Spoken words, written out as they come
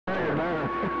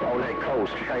on that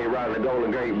coast, hey, around the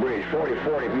Golden Gate Bridge.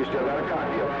 4040, if you still got a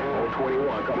copy of on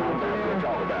 21, come on back, we'll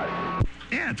talk about it.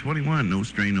 Yeah, 21, no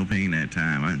strain, no pain that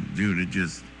time. Dude, it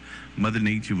just, Mother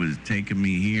Nature was taking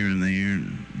me here and there.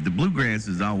 The bluegrass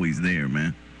is always there,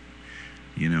 man.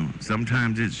 You know,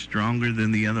 sometimes it's stronger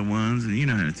than the other ones. And, you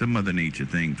know, it's a Mother Nature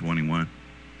thing, 21.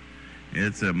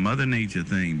 It's a Mother Nature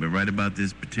thing, but right about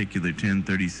this particular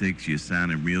 1036, you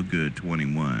sounded real good,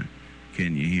 21.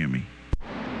 Can you hear me?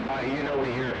 You know, we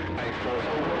hear,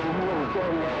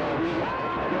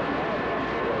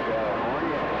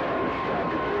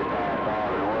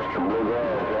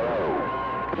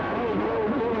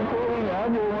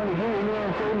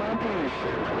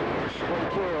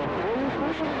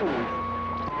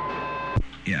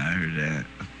 yeah, I heard that.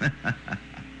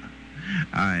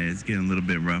 All right, it's getting a little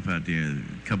bit rough out there. A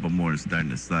couple more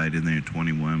starting to slide in there,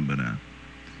 21. But,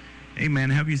 hey, man,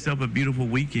 have yourself a beautiful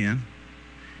weekend.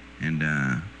 And,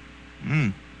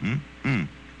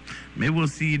 maybe we'll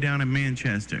see you down in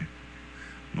Manchester.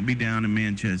 We'll be down in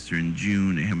Manchester in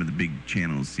June. They're having the big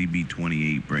channel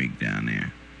CB28 break down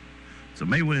there. So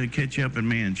maybe we'll catch you up in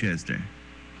Manchester.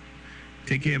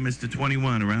 Take care, Mr.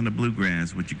 21, around the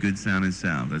bluegrass with your good sounding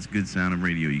south. That's good sounding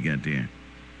radio you got there.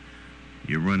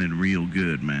 You're running real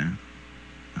good, man.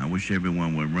 I wish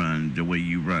everyone would run the way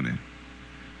you running.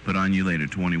 Put on you later,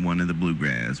 21 in the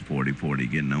bluegrass, 4040,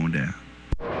 getting on down.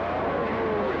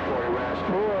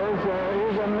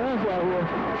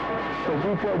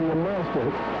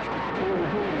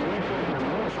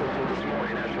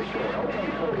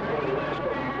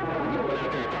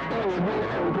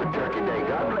 Turkey Day.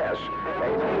 God bless.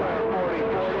 4040,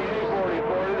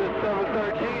 4040,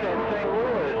 713 in St.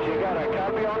 Louis. You got a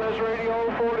copy on this radio,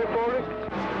 4040?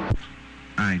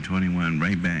 All right, 21,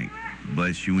 right back.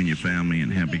 Bless you and your family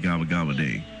and happy Gobble Gobble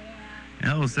Day.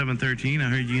 Hello, 713, I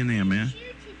heard you in there, man.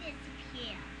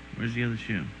 Where's the other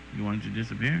shoe? You want it to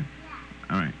disappear?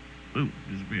 Yeah. All right. Ooh,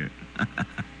 disappeared. All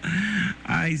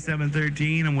right,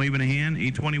 713, I'm waving a hand.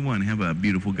 821, have a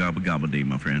beautiful Gobble Gobble Day,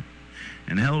 my friend.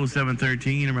 And hello,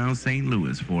 713, around St.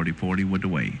 Louis, 4040 with the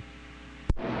way.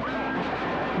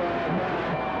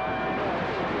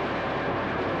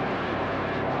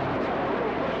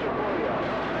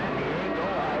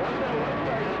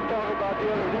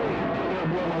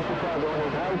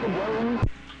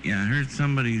 Yeah, I heard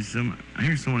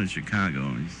someone in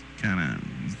Chicago. He's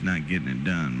not getting it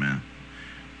done, man.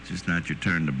 It's just not your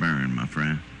turn to burn, my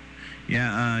friend.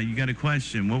 Yeah, you got a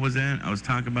question. What was that I was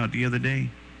talking about the other day?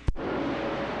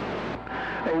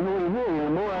 Hey, Willie, the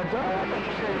more I talk, you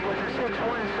said, was it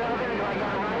 627? Do I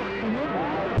got it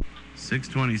right?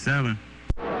 627.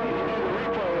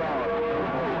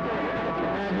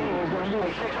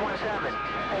 617.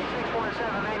 Hey,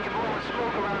 617, man, you're blowing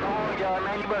smoke around the hall yard,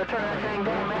 man. You better turn that thing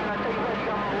down, man. I tell you what, you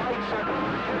got my light circle.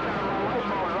 You got my light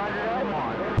bulbs right to that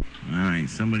one. All right,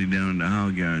 somebody down in the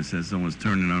hog yard says someone's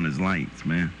turning on his lights,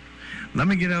 man. Let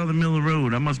me get out of the middle of the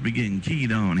road. I must be getting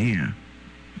keyed on here.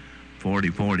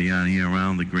 4040 out here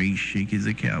around the great Shakey's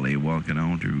of Cali, walking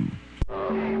on through.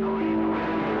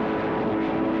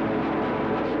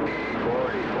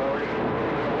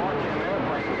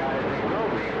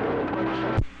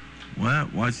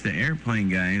 What? Watch the airplane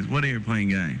guys. What airplane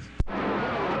guys?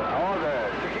 All the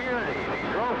security, they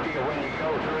drove you when you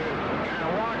go through. You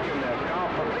gotta watch them, they'll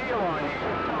stomp a feel on you.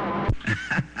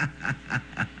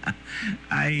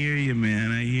 I hear you,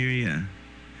 man. I hear you.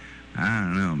 I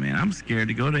don't know, man. I'm scared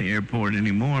to go to the airport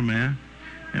anymore, man.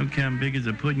 Them kind of big as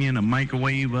putting you in a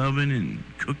microwave oven and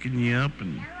cooking you up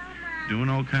and doing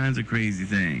all kinds of crazy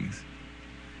things.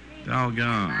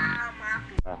 Doggone.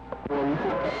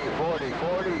 4040, you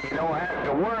don't have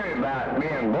to worry about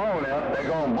being blown up. They're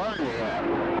gonna burn you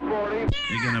up. 40.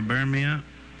 They're gonna burn me up?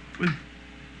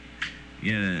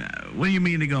 Yeah. What do you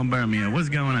mean they're gonna burn me up? What's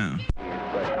going on?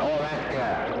 But all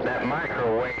that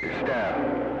microwave stuff.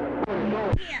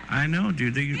 I know,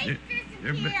 dude.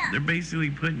 They're basically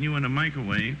putting you in a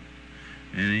microwave,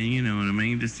 and then, you know what I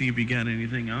mean, to see if you got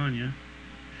anything on you.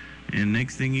 And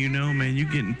next thing you know, man,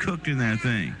 you're getting cooked in that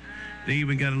thing. They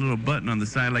even got a little button on the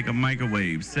side like a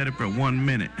microwave. Set it for 1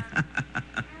 minute.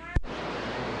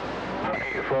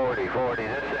 Hey, 4040,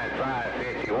 this is that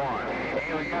 551.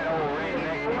 Hey, we got old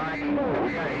redneck Mike.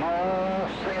 We got him all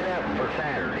set up for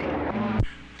Saturday.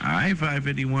 All right,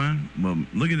 551. Well,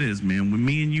 look at this, man. When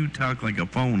me and you talk like a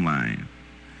phone line.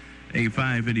 Hey,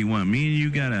 551, me and you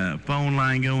got a phone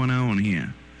line going on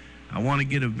here. I want to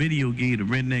get a video gate of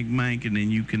Redneck Mike, and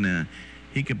then you can,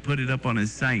 he could put it up on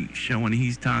his site showing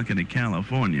he's talking to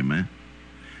California, man.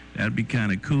 That'd be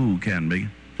kind of cool, Canby.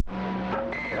 Hey,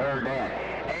 heard that.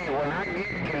 Hey, when I get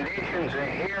conditions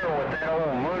in here with that old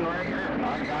Moonraker,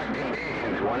 I got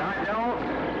conditions. When When I don't,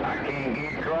 I can't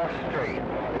get across the street.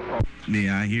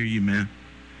 Yeah, I hear you, man.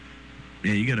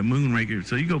 Yeah, you got a moonraker,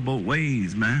 so you go both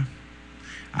ways, man.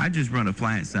 I just run a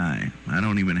flat side. I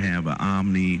don't even have an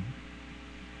Omni.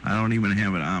 I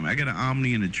got an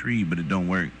Omni in a tree, but it don't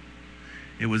work.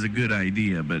 It was a good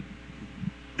idea, but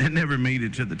it never made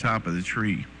it to the top of the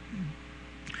tree.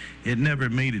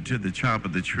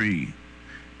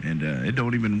 And it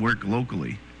don't even work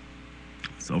locally.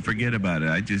 So forget about it.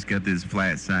 I just got this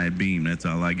flat side beam. That's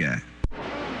all I got.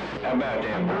 How about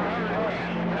that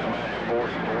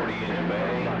 40 in the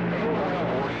bay?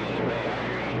 40 in the bay.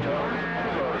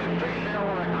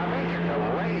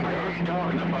 You're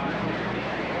talking about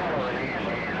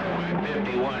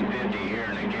 5150 here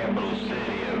in the capital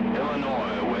city of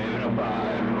Illinois, waving a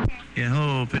 5. Yeah,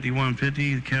 hello,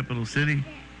 5150, the capital city.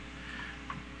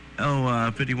 Oh,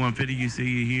 5150, you say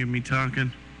you hear me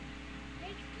talking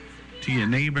to your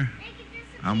neighbor?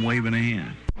 I'm waving a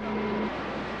hand.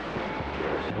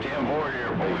 Tim Ford here,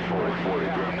 40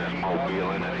 Grumness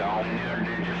Mobile in the dome.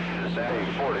 Say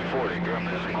 40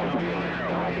 Grumness Mobile in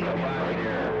the dome. Right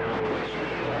here.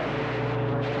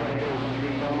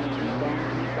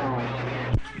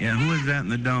 Yeah, who is that in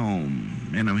the dome?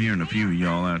 Man, I'm hearing a few of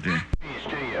y'all out there. Peace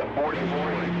to you. 40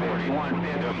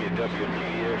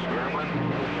 WWTX Gremlin.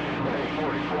 Hey,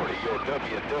 40 your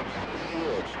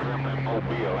WWTX Gremlin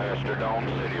Mobile Astrodome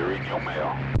City Regional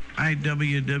Mail.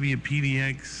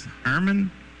 IWWPDX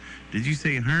Herman? Did you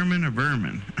say Herman or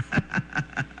Vermin?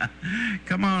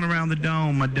 Come on around the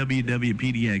dome, my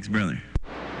WWPDX brother.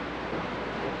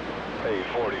 Hey,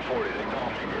 40, they call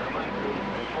me Gremlin.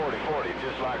 Hey, 40,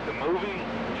 just like the movie,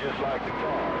 just like the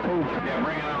car. Yeah,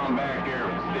 bring it on back here,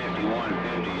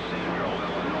 5150 Central,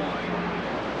 Illinois.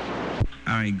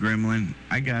 All right, Gremlin.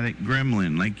 I got it.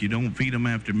 Gremlin, like you don't feed them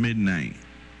after midnight.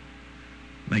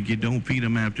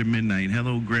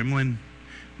 Hello, Gremlin.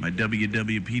 My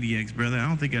WWPDX brother. I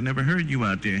don't think I never heard you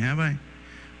out there, have I?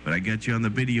 But I got you on the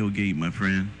video gate, my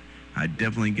friend. I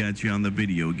definitely got you on the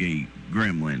video gate.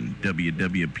 Gremlin,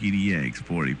 WWPDX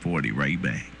 4040, right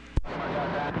back.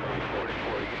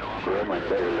 Gremlin,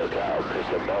 better look out, because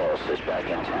the boss is back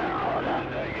in town.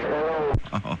 Hello.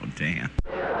 Oh, damn.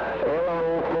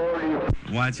 Hello,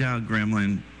 40. Watch out,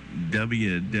 Gremlin.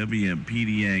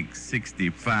 WWPDX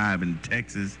 65 in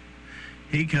Texas.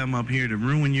 He come up here to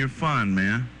ruin your fun,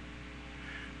 man.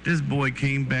 This boy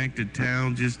came back to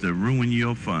town just to ruin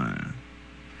your fun.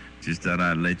 Just thought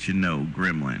I'd let you know,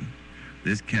 Gremlin.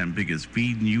 This camping is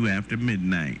feeding you after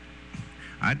midnight.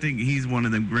 I think he's one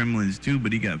of them gremlins too,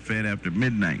 but he got fed after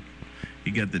midnight.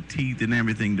 He got the teeth and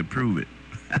everything to prove it.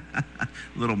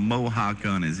 Little mohawk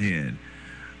on his head.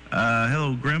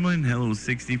 Hello, Gremlin. Hello,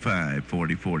 65,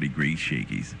 4040 Grease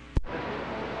Shakies.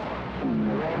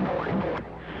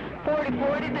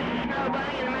 4040, this is Snow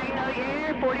Bunny in the Magnolia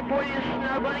area. 4040, this is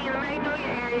Snow Bunny in the Magnolia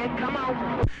area. Come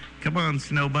on. Come on,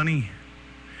 Snow Bunny.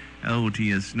 Hello to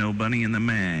you, Snow Bunny in the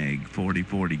Mag.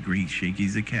 4040 Grease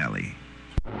Shakies of Cali.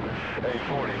 Hey,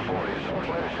 40, it's a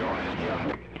pleasure on this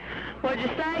young. What'd you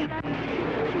say?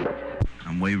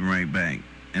 I'm waving right back.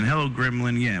 And hello,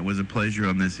 Gremlin. Yeah, it was a pleasure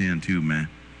on this end too, man.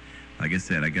 Like I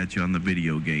said, I got you on the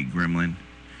video gate, Gremlin.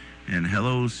 And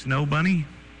hello, Snow Bunny.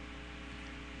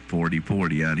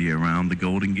 4040 out here around the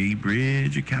Golden Gate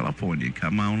Bridge of California.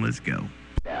 Come on, let's go.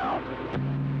 Down.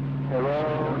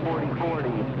 Hello, 4040.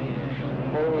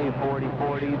 Hey,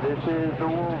 4040, this is the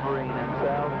Wolverine in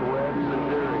Southwest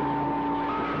Missouri.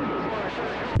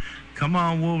 Come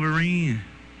on, Wolverine.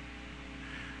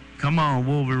 Come on,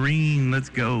 Wolverine. Let's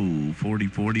go.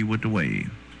 4040 with the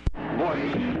wave. Hello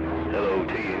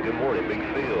to you. Good morning, Big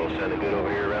Phil. Sounding good over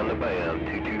here around the band.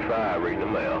 225, reading the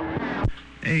mail.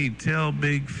 Hey, tell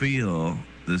Big Phil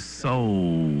the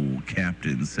soul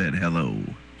captain said hello.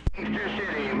 Easter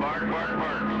City, Mark. I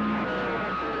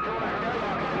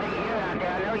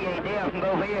know you ain't deaf.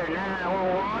 Go here,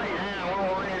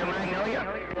 911 in the Magnolia.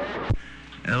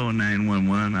 Hello,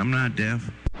 911. I'm not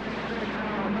deaf.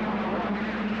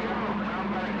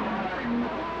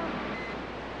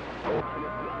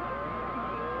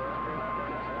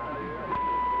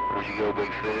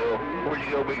 Where'd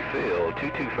you go, Big Phil?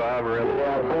 225 around the...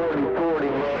 Yeah, 4040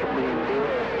 must be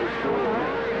dead for sure.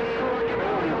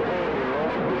 4040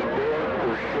 must be dead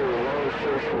for sure.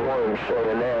 161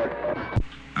 saying that.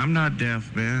 I'm not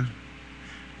deaf, man.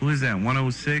 Who is that,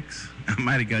 106? I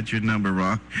might have got your number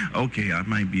wrong. Okay, I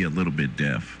might be a little bit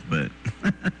deaf, but...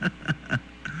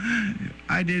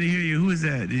 I did hear you. Who is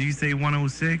that? Did you say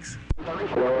 106? No, I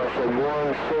said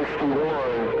 161.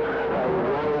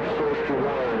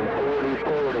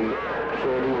 4040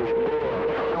 said he was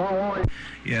dead.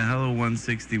 Yeah, hello,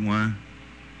 161.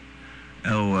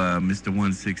 Oh, Mr.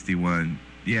 161.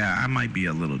 Yeah, I might be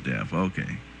a little deaf.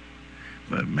 Okay.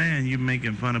 But man, you're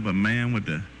making fun of a man with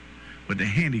the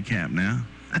handicap now.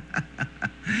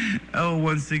 Oh,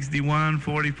 161,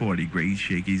 4040. Great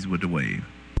Shakey's with the wave.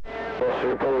 Well,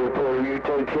 sir, Polly, you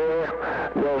take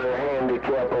care. Another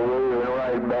handicap moving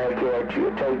right back at you.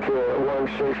 Take care.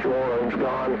 161's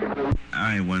gone. All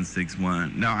right,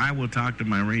 161. No, I will talk to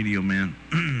my radio man.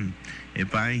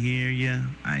 If I hear you,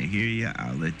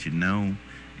 I'll let you know.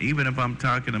 Even if I'm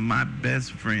talking to my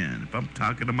best friend, if I'm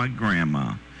talking to my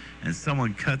grandma, and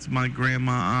someone cuts my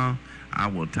grandma off, I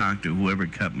will talk to whoever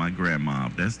cut my grandma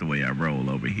off. That's the way I roll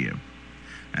over here.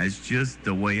 That's just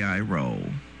the way I roll.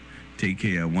 Take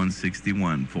care,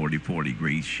 161, 4040.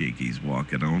 Great Shakey's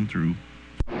walking on through.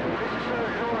 I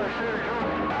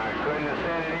couldn't have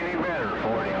said it any better,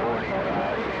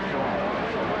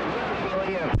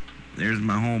 4040. There's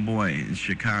my homeboy in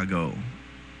Chicago.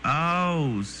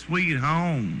 Oh, sweet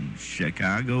home,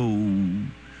 Chicago.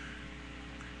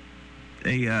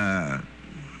 Hey, I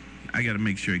got to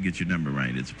make sure I get your number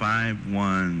right. It's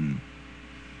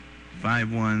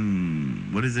 5151.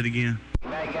 What is it again? All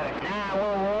right,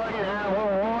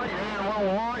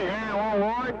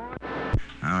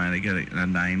 I got a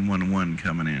 911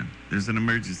 coming in. There's an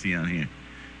emergency out here.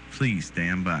 Please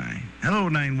stand by. Hello,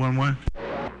 911.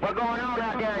 What's going on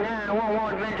out there?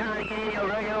 911's been trying to get in your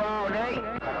radio all day.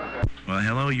 Well,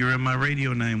 hello, you're in my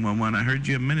radio, 911. I heard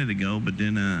you a minute ago, but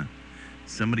then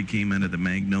somebody came out of the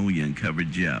Magnolia and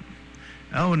covered you up.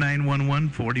 Oh, 911,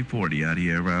 4040 out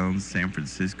here around San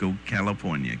Francisco,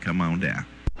 California. Come on down.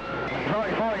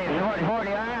 4040, all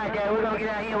right, there. We're going to get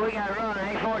out here. We got to run.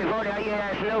 Hey, 4040, I hear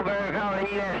that snowbird calling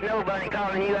you, that snow bunny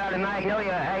calling you out of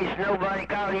Magnolia. Hey, snow bunny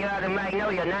calling you out of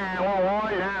Magnolia.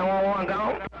 911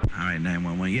 gone. All right,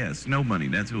 911. Yeah, Snow Bunny,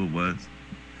 that's who it was.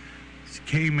 She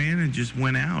came in and just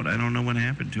went out. I don't know what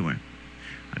happened to her.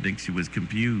 I think she was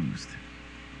confused.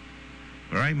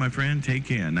 All right, my friend, take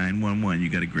care. 911, you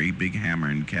got a great big hammer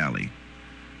in Cali.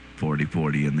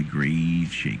 4040 and the Great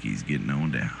Shakey's getting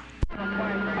on down.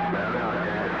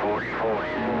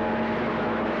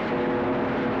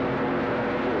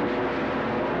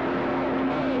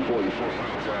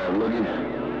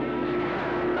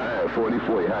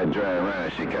 4040 hot drive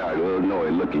around Chicago, Illinois,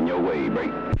 looking your way, break.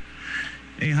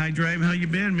 Hey, High Drive, how you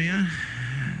been, man?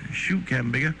 Shoot, Captain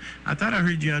Bigger. I thought I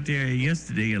heard you out there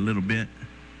yesterday a little bit,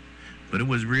 but it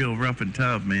was real rough and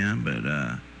tough, man. But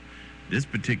this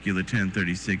particular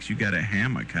 1036, you got a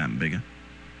hammer, Captain Bigger.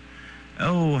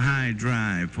 Oh, High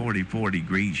Drive, 4040,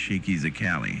 Great Shakey's of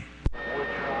Cali.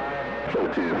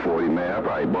 1040, man. I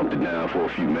probably bumped it down for a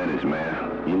few minutes,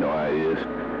 man. You know how it is.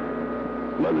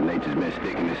 Mother Nature's been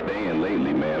sticking and staying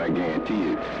lately, man. I guarantee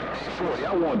you. 40,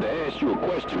 I wanted to ask you a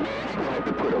question, man. You're going to have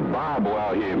to put a Bible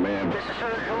out here, man. This is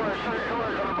Sir George on the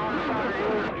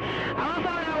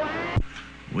side of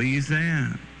What are you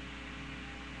saying?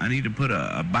 I need to put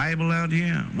a Bible out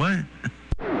here? What?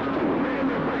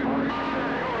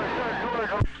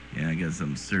 Yeah, I got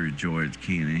some Sir George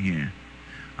keying in here.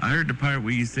 I heard the part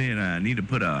where you said I need to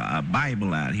put a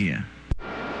Bible out here.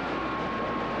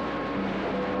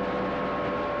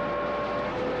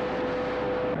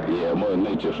 Yeah, Mother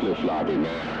Nature flip-flopping,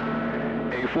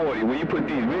 man. Hey, 40, when you put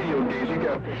these video games, you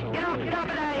got... Stop it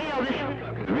out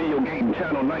here. Video game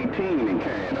channel 19 and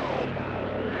carrying on.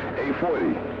 Hey, 40,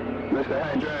 Mr.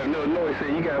 High Drive in Illinois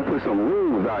said you got to put some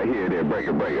rules out here there,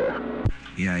 breaker.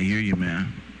 Yeah, I hear you,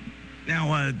 man.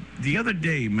 Now, the other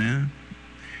day, man,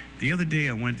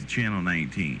 I went to channel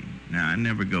 19. Now, I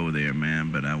never go there,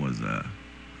 man, but I was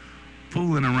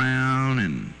fooling around,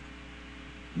 and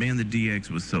man, the DX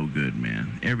was so good,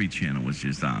 man. Every channel was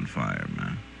just on fire,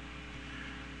 man.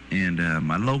 And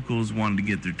my locals wanted to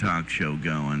get their talk show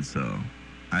going, so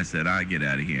I said, I'll get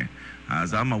out of here. I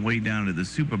was on my way down to the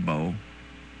Super Bowl,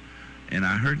 and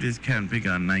I heard this cat pick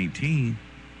on 19.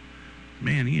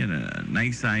 Man, he had a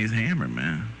nice-sized hammer,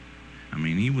 man. I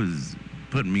mean, he was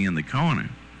putting me in the corner.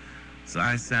 So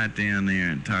I sat down there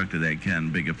and talked to that cat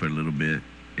and bigger for a little bit,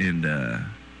 and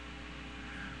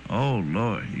oh,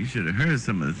 Lord, you should have heard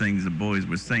some of the things the boys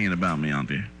were saying about me out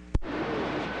there.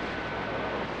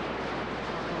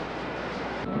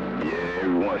 Yeah,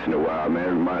 every once in a while, man,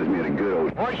 it reminds me of the good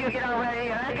old... Once you get over here,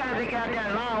 that kind of thing out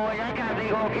there long way, that kind of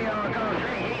thing won't get on the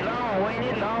street. He's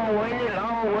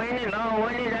long-winded.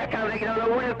 That kind of thing, you don't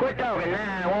know when to quit talking.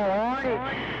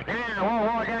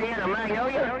 911 down here in the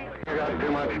Magnolia. You got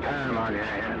too much time on your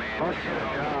hands, man.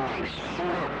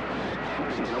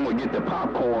 I'm gonna get the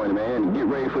popcorn, man, and get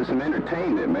ready for some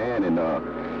entertainment, man. And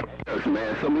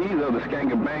man, some of these other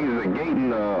skanking bangers are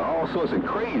gating all sorts of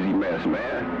crazy mess,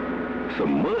 man.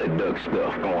 Some mud duck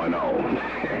stuff going on.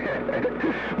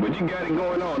 But you got it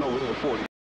going on over there, 40.